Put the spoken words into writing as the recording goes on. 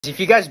If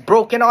you guys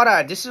broke and all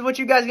that, this is what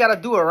you guys gotta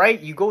do, all right?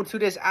 You go to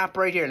this app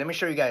right here. Let me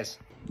show you guys.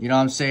 You know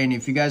what I'm saying?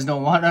 If you guys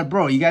don't want to,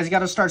 bro, you guys got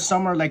to start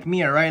somewhere like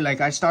me, all right?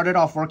 Like, I started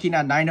off working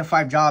at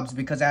 9-to-5 jobs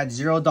because I had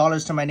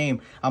 $0 to my name.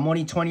 I'm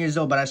only 20 years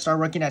old, but I started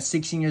working at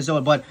 16 years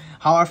old. But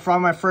how I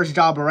found my first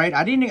job, all right?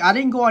 I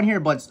didn't go on here,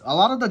 but a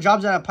lot of the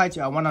jobs that I applied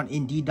to, I went on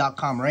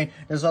Indeed.com, right?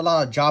 There's a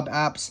lot of job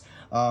apps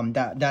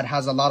that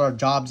has a lot of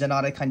jobs and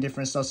all that kind of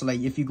different stuff. So like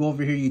if you go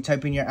over here, you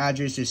type in your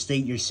address, your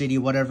state, your city,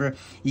 whatever,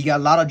 you got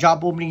a lot of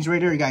job openings right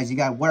there, guys. You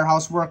got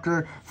warehouse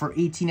worker for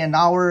 18 an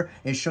hour.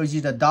 It shows you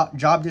the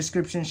job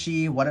description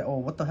sheet.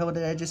 What the hell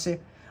did I just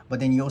say? But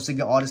then you also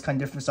get all this kind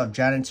of different stuff: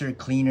 janitor,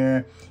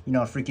 cleaner, you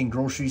know, freaking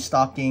grocery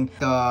stocking.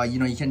 You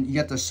know, you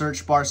get the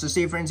search bar. So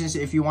say for instance,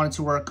 if you wanted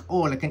to work,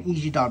 like an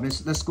easy job,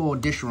 let's go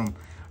dish room.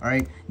 All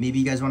right, maybe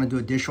you guys want to do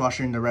a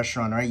dishwasher in the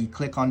restaurant. All right, you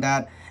click on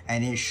that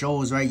and it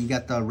shows, right, you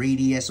got the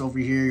radius over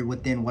here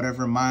within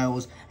whatever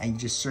miles, and you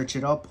just search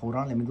it up. Hold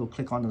on, let me go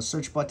click on the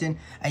search button,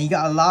 and you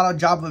got a lot of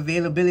job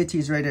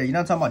availabilities right there. You know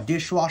what I'm talking about?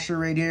 Dishwasher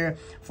right here,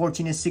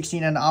 14 to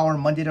 16 an hour,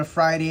 Monday to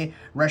Friday.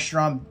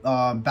 Restaurant,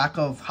 back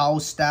of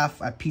house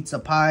staff at Pizza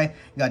Pie.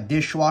 You got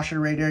dishwasher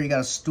right there. You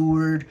got a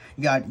steward.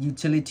 You got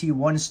utility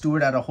one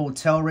steward at a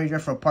hotel right there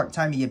for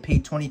part-time. You get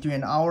paid 23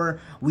 an hour,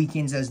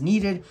 weekends as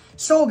needed.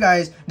 So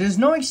guys, there's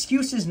no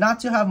excuses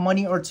not to have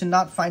money or to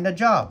not find a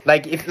job.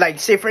 Like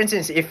say for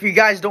instance, if you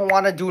guys don't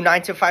want to do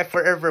 9-to-5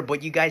 forever,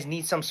 but you guys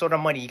need some sort of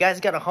money, you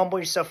guys got to humble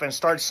yourself and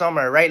start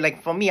somewhere, right?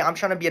 Like for me, I'm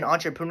trying to be an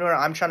entrepreneur.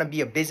 I'm trying to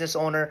be a business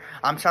owner.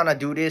 I'm trying to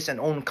do this and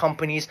own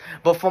companies.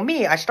 But for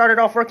me, I started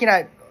off working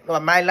at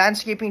my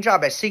landscaping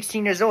job at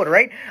 16 years old,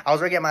 right? I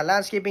was working at my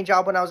landscaping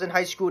job when I was in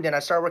high school. Then I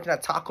started working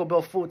at Taco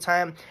Bell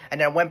full-time.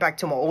 And then I went back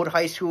to my old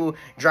high school,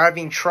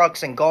 driving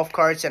trucks and golf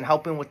carts and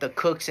helping with the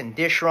cooks and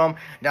dish room.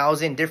 Then I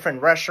was in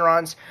different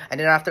restaurants. And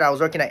then after that, I was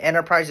working at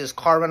Enterprises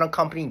car rental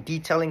company,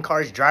 detailing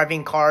cars,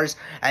 driving cars.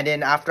 And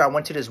then after I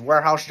went to this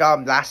warehouse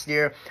job last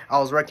year, I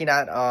was working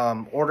at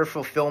order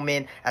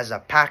fulfillment as a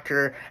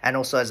packer and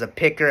also as a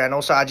picker. And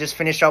also I just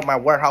finished out my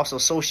warehouse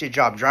associate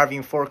job,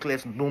 driving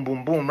forklifts, boom,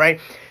 boom, boom,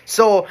 right?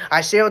 So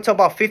I saved up to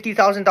about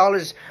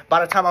 $50,000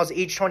 by the time I was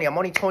age 20. I'm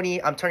only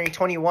 20. I'm turning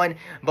 21.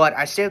 But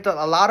I saved up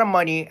a lot of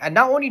money. And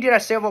not only did I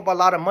save up a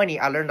lot of money,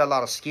 I learned a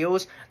lot of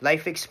skills,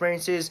 life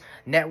experiences,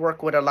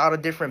 network with a lot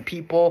of different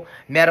people,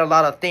 met a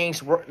lot of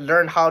things,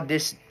 learned how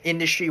this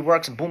industry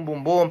works, boom,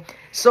 boom, boom.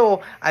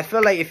 So I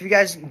feel like if you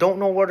guys don't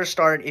know where to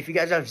start, if you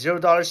guys have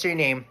 $0 to your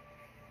name,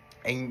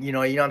 and you know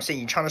what I'm saying,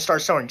 you're trying to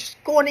start somewhere, just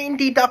go on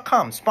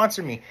Indeed.com,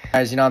 sponsor me.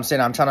 Guys, you know what I'm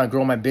saying, I'm trying to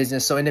grow my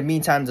business. So in the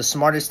meantime, the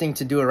smartest thing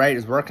to do, right,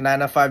 is work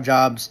 9-to-5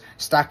 jobs,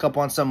 stack up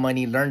on some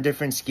money, learn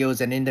different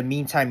skills, and in the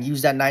meantime,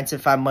 use that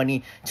 9-to-5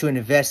 money to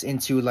invest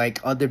into like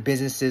other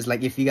businesses.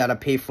 Like if you got to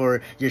pay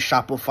for your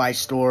Shopify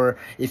store,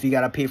 if you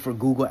got to pay for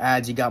Google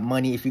ads, you got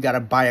money. If you got to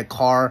buy a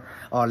car,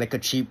 like a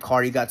cheap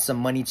car, you got some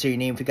money to your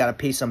name. If you got to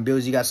pay some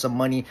bills, you got some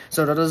money.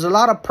 So there's a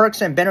lot of perks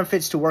and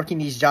benefits to working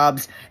these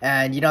jobs.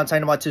 And you know what I'm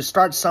talking about, to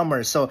start somewhere.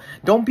 So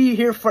don't be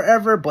here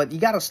forever, but you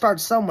got to start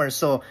somewhere.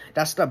 So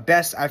that's the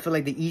best, I feel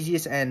like, the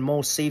easiest and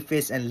most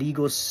safest and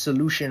legal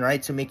solution,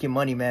 right, to making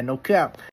money, man. No cap.